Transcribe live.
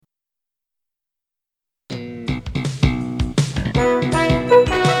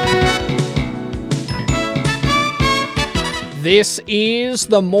This is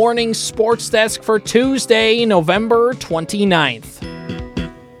the Morning Sports Desk for Tuesday, November 29th.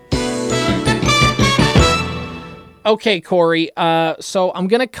 Okay, Corey, so I'm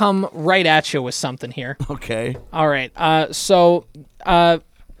going to come right at you with something here. Okay. All right,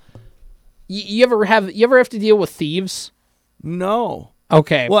 you ever have to deal with thieves? No.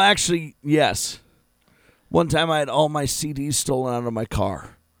 Okay. Well, actually, yes. One time I had all my CDs stolen out of my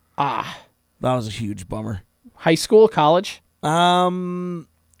car. Ah. That was a huge bummer. High school, college?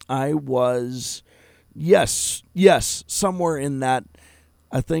 I was, yes, somewhere in that.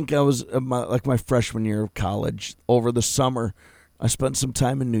 I think I was my freshman year of college. Over the summer, I spent some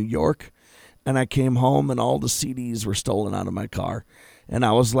time in New York, and I came home, and all the CDs were stolen out of my car. And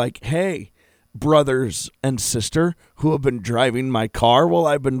I was like, hey, brothers and sister who have been driving my car while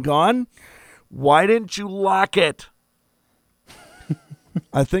I've been gone, why didn't you lock it?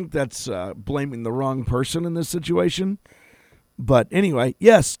 I think that's blaming the wrong person in this situation. But anyway,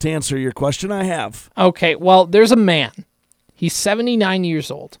 yes, to answer your question, I have. Okay, well, there's a man. He's 79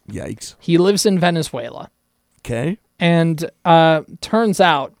 years old. Yikes. He lives in Venezuela. Okay. And turns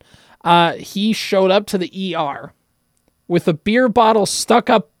out he showed up to the ER with a beer bottle stuck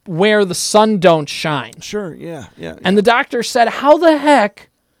up where the sun don't shine. Sure, yeah. And the doctor said, how the heck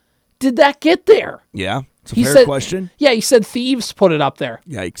did that get there? Yeah, it's a fair question. Yeah, he said thieves put it up there.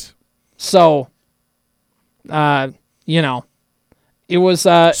 Yikes. So, it was...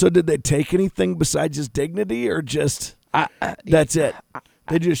 So did they take anything besides his dignity or just... that's it?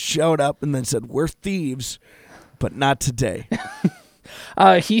 They just showed up and then said, we're thieves, but not today.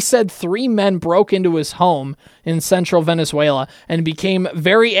 He said 3 men broke into his home in central Venezuela and became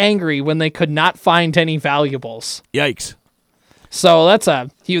very angry when they could not find any valuables. Yikes. So that's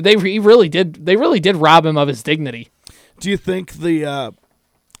they really did rob him of his dignity. Do you think the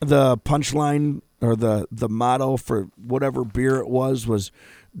punchline or the motto for whatever beer it was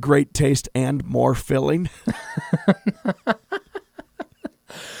great taste and more filling?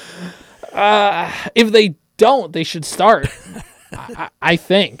 If they don't, they should start. I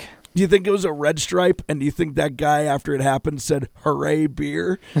think. Do you think it was a red stripe? And do you think that guy, after it happened, said, hooray,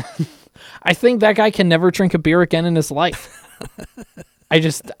 beer? I think that guy can never drink a beer again in his life. I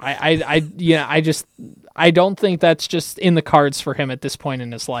don't think that's just in the cards for him at this point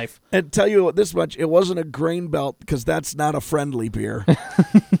in his life. And tell you this much, it wasn't a grain belt because that's not a friendly beer. If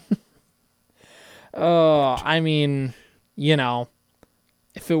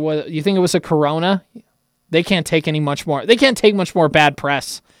it was, you think it was a Corona? They can't take much more bad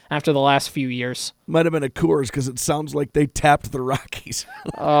press after the last few years. Might have been a Coors because it sounds like they tapped the Rockies.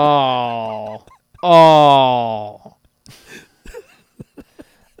 Oh.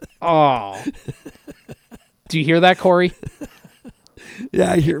 Do you hear that, Corey?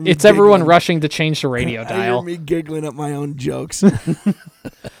 Yeah, I hear me. It's giggling. Everyone rushing to change the radio dial. I hear me giggling at my own jokes.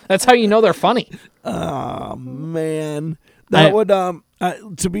 That's how you know they're funny. Oh, man. That would,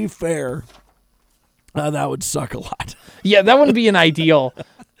 to be fair, that would suck a lot. Yeah, that wouldn't be an ideal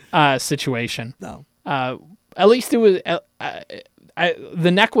situation. No. At least it was,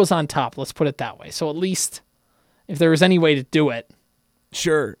 the neck was on top, let's put it that way. So at least if there was any way to do it.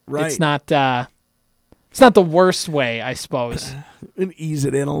 Sure, right. It's not the worst way, I suppose. And ease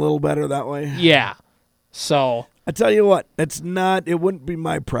it in a little better that way. Yeah. So I tell you what, it wouldn't be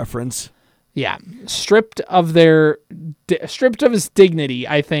my preference. Yeah, stripped of his dignity,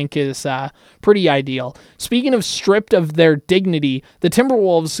 I think is pretty ideal. Speaking of stripped of their dignity, the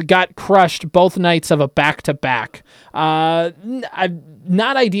Timberwolves got crushed both nights of a back-to-back.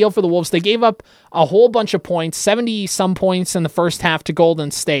 Not ideal for the Wolves. They gave up a whole bunch of points, 70-some points in the first half to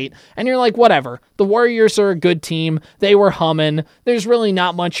Golden State, and you're like, whatever. The Warriors are a good team. They were humming. There's really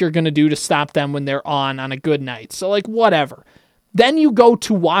not much you're going to do to stop them when they're on a good night. So, whatever. Then you go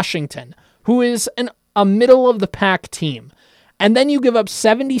to Washington, who is a middle-of-the-pack team. And then you give up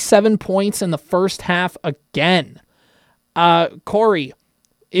 77 points in the first half again. Corey,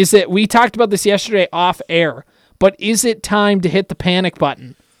 we talked about this yesterday off air, but is it time to hit the panic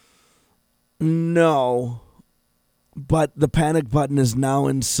button? No, but the panic button is now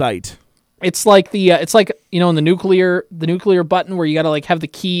in sight. It's like in the nuclear button where you got to have the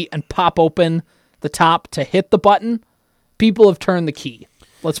key and pop open the top to hit the button. People have turned the key.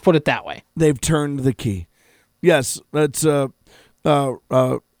 Let's put it that way. They've turned the key. Yes, that's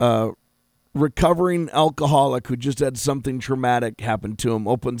recovering alcoholic who just had something traumatic happen to him,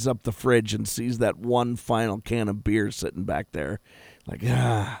 opens up the fridge and sees that one final can of beer sitting back there.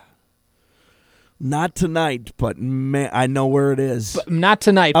 Not tonight, but man, I know where it is. But not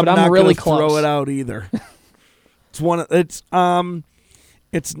tonight, but I'm not really gonna close. Throw it out either.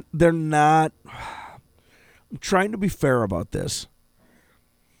 They're not. I'm trying to be fair about this.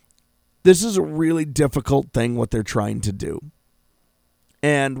 This is a really difficult thing what they're trying to do.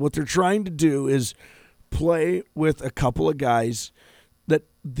 And what they're trying to do is play with a couple of guys that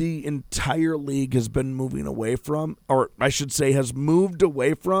the entire league has been moving away from, or I should say has moved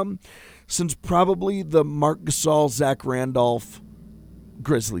away from, since probably the Mark Gasol, Zach Randolph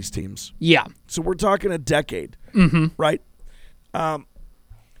Grizzlies teams. Yeah. So we're talking a decade, Mm-hmm. right?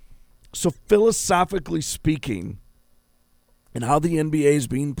 So philosophically speaking, and how the NBA is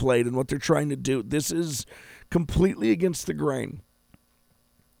being played and what they're trying to do, this is completely against the grain.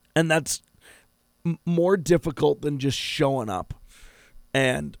 And that's more difficult than just showing up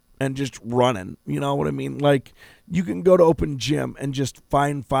and just running. You know what I mean? Like, you can go to open gym and just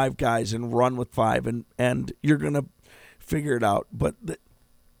find 5 guys and run with 5, and you're going to figure it out. But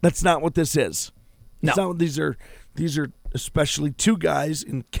that's not what this is. No. It's not what these are especially 2 guys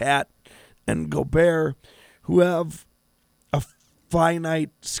in Cat and Gobert who have a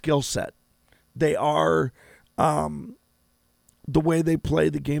finite skill set. They are the way they play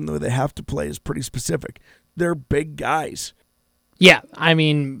the game, the way they have to play is pretty specific. They're big guys. Yeah, I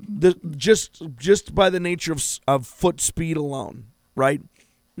mean, Just by the nature of foot speed alone, right?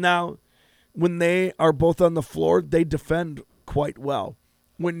 Now, when they are both on the floor, they defend quite well.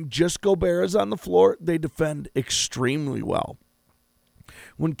 When just Gobert is on the floor, they defend extremely well.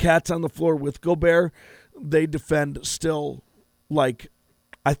 When Cat's on the floor with Gobert, they defend still like,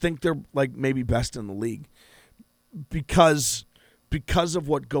 I think they're like maybe best in the league because of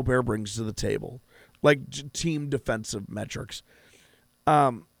what Gobert brings to the table, like team defensive metrics.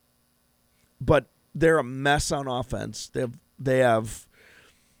 But they're a mess on offense.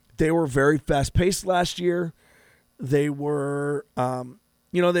 They were very fast paced last year. They were,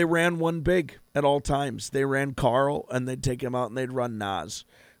 they ran one big at all times. They ran Carl and they'd take him out and they'd run Nas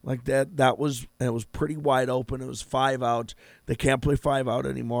like that. It was pretty wide open. It was 5 out. They can't play 5 out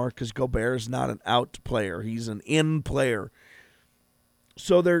anymore because Gobert is not an out player. He's an in player.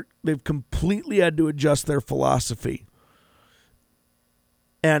 So they've completely had to adjust their philosophy.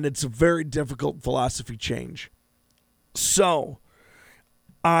 And it's a very difficult philosophy change. So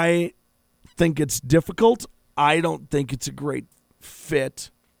I think it's difficult. I don't think it's a great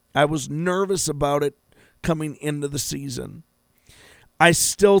fit. I was nervous about it coming into the season. I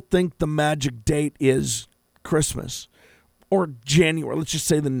still think the magic date is Christmas or January. Let's just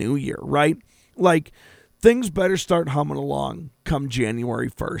say the new year, right? Like, things better start humming along come January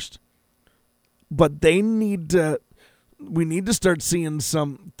 1st. But we need to start seeing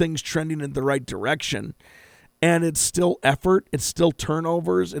some things trending in the right direction. And it's still effort. It's still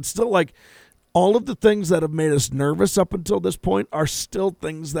turnovers. It's still like all of the things that have made us nervous up until this point are still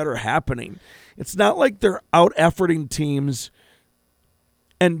things that are happening. It's not like they're out-efforting teams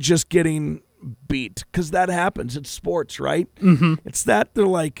and just getting beat, because that happens. It's sports, right? Mm-hmm. It's that they're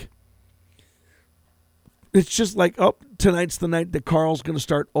like, it's just like, oh, tonight's the night that Carl's going to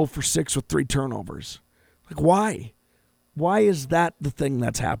start 0 for 6 with 3 turnovers. Like, why? Why is that the thing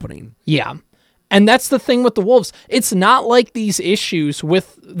that's happening? Yeah. And that's the thing with the Wolves. It's not like these issues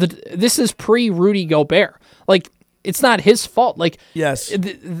with this is pre-Rudy Gobert. Like, it's not his fault. Like, yes,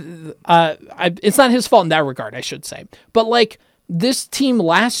 it's not his fault in that regard, I should say. But like this team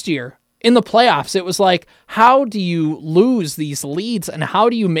last year in the playoffs, it was like, how do you lose these leads and how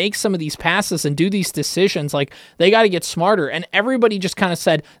do you make some of these passes and do these decisions? Like, they got to get smarter. And everybody just kind of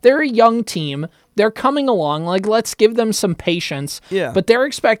said, they're a young team. They're coming along. Like, let's give them some patience. Yeah. But they're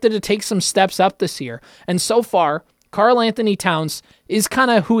expected to take some steps up this year. And so far, Karl Anthony Towns is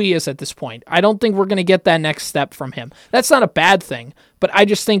kind of who he is at this point. I don't think we're going to get that next step from him. That's not a bad thing, but I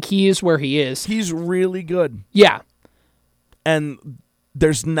just think he is where he is. He's really good. Yeah. And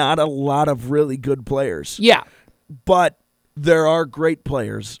there's not a lot of really good players. Yeah. But there are great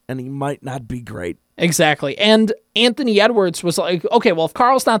players, and he might not be great. Exactly. And Anthony Edwards was like, okay, well, if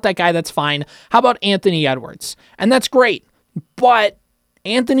Carl's not that guy, that's fine. How about Anthony Edwards? And that's great. But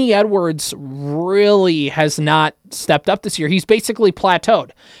Anthony Edwards really has not stepped up this year. He's basically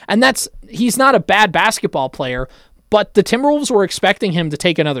plateaued. And he's not a bad basketball player, but the Timberwolves were expecting him to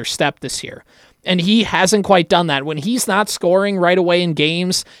take another step this year. And he hasn't quite done that. When he's not scoring right away in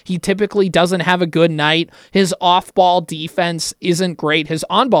games, he typically doesn't have a good night. His off-ball defense isn't great. His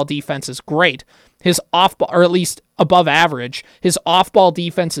on-ball defense is great. His off-ball, or at least above average, his off-ball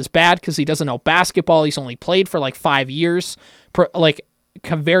defense is bad because he doesn't know basketball. He's only played for like 5 years,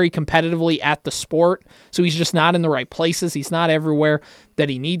 very competitively at the sport. So he's just not in the right places. He's not everywhere that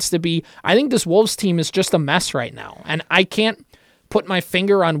he needs to be. I think this Wolves team is just a mess right now. And I can't put my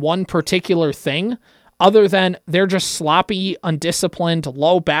finger on one particular thing other than they're just sloppy, undisciplined,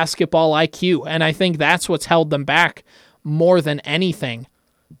 low basketball IQ. And I think that's what's held them back more than anything.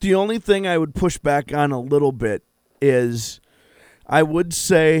 The only thing I would push back on a little bit is I would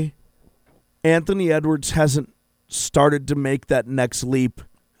say Anthony Edwards hasn't started to make that next leap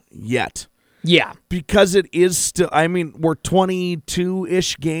yet. Yeah. Because it is still, I mean, we're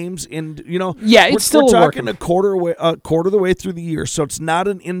 22-ish games in, Yeah, it's still we're working. talking a quarter of the way through the year, so it's not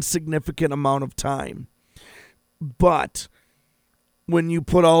an insignificant amount of time. But when you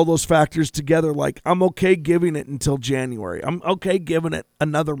put all those factors together, like, I'm okay giving it until January. I'm okay giving it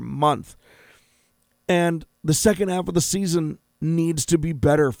another month. And the second half of the season needs to be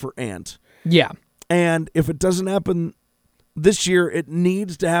better for Ant. Yeah. And if it doesn't happen this year, it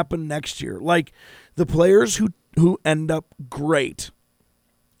needs to happen next year. Like, the players who end up great,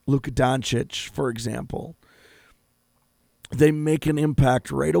 Luka Doncic, for example, they make an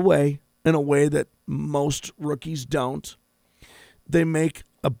impact right away in a way that most rookies don't. They make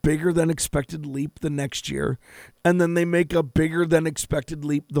a bigger than expected leap the next year, and then they make a bigger than expected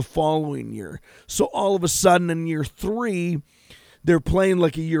leap the following year. So all of a sudden in year 3, they're playing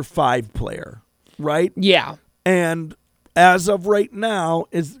like a year 5 player, right? Yeah. And as of right now,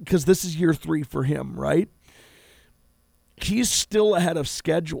 is because this is year 3 for him, right? He's still ahead of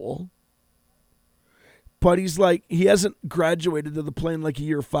schedule, but he hasn't graduated to the playing like a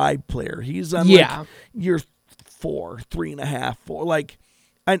year 5 player. He's on like year 4, 3.5, 4. Like,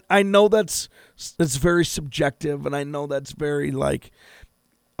 I know that's very subjective, and I know that's very like,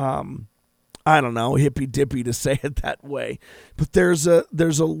 I don't know, hippy dippy to say it that way. But there's a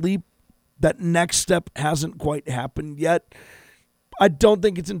leap. That next step hasn't quite happened yet. I don't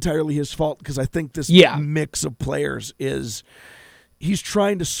think it's entirely his fault, because I think this mix of players he's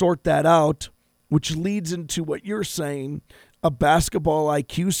trying to sort that out, which leads into what you're saying, a basketball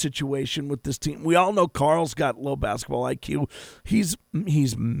IQ situation with this team. We all know Carl's got low basketball IQ. He's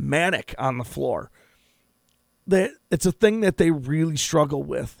manic on the floor. It's a thing that they really struggle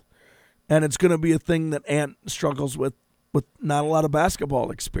with, and it's going to be a thing that Ant struggles with not a lot of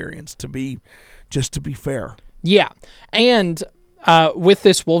basketball experience, to be fair. Yeah. And with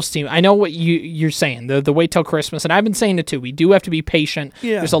this Wolves team, I know what you're saying, the wait till Christmas, and I've been saying it too. We do have to be patient.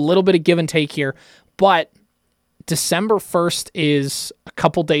 Yeah. There's a little bit of give and take here, but December 1st is a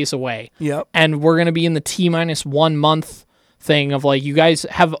couple days away. Yep. And we're going to be in the T-1 month thing of like, you guys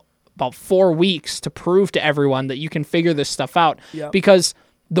have about 4 weeks to prove to everyone that you can figure this stuff out. Yep. Because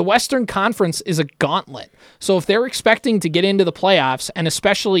the Western Conference is a gauntlet. So if they're expecting to get into the playoffs, and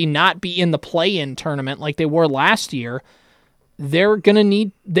especially not be in the play-in tournament like they were last year,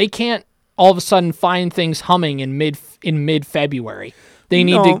 they can't all of a sudden find things humming in mid-February. They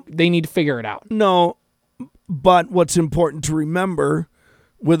need to figure it out. No, but what's important to remember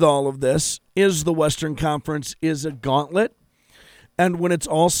with all of this is the Western Conference is a gauntlet, and when it's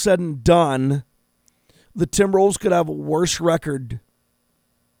all said and done, the Timberwolves could have a worse record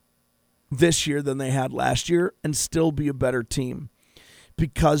this year than they had last year and still be a better team,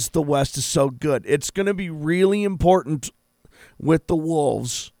 because the West is so good. It's going to be really important with the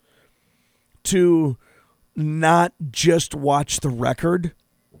Wolves to not just watch the record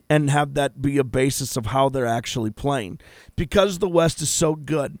and have that be a basis of how they're actually playing, because the West is so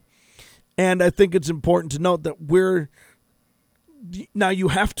good. And I think it's important to note that now you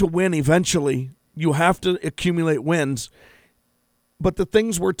have to win eventually. You have to accumulate wins. But the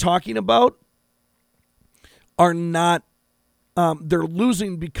things we're talking about are not, they're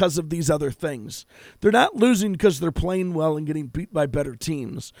losing because of these other things. They're not losing because they're playing well and getting beat by better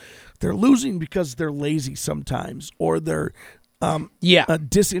teams. They're losing because they're lazy sometimes, or they're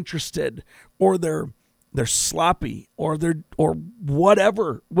disinterested, or they're sloppy, or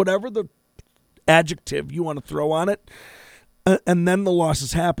whatever the adjective you want to throw on it. And then the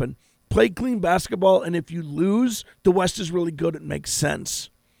losses happen. Play clean basketball, and if you lose, the West is really good. It makes sense.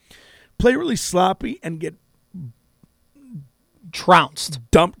 Play really sloppy and get trounced,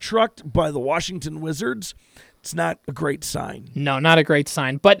 dump trucked by the Washington Wizards. It's not a great sign. No, not a great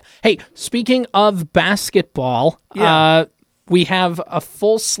sign. But hey, speaking of basketball, we have a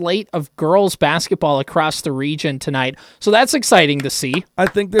full slate of girls basketball across the region tonight. So that's exciting to see. I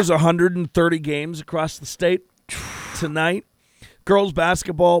think there's 130 games across the state tonight. Girls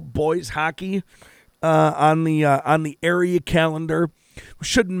basketball, boys hockey on the area calendar. We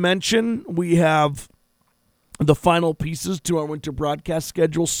shouldn't mention we have the final pieces to our winter broadcast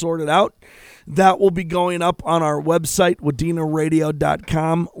schedule sorted out. That will be going up on our website,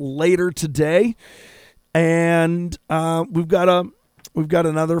 wadinaradio.com, later today. And we've got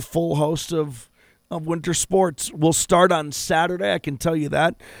another full host of of winter sports will start on Saturday. I can tell you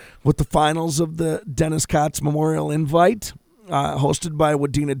that, with the finals of the Dennis Kotz Memorial Invite, hosted by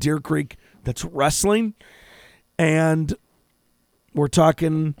Wadena Deer Creek. That's wrestling. And we're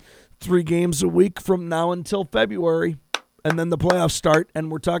talking 3 games a week from now until February. And then the playoffs start, and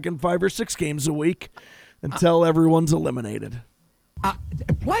we're talking 5 or 6 games a week until everyone's eliminated.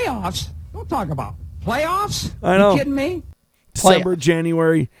 Playoffs? Don't talk about playoffs. I know. You kidding me? December,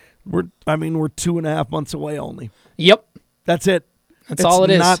 January. We're 2.5 months away only. Yep. That's it. That's all it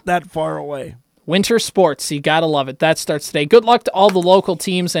is. It's not that far away. Winter sports, you gotta love it. That starts today. Good luck to all the local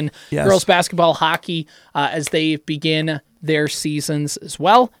teams and girls basketball, hockey as they begin their seasons as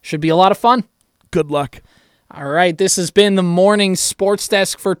well. Should be a lot of fun. Good luck. All right, this has been the Morning Sports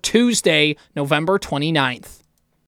Desk for Tuesday, November 29th.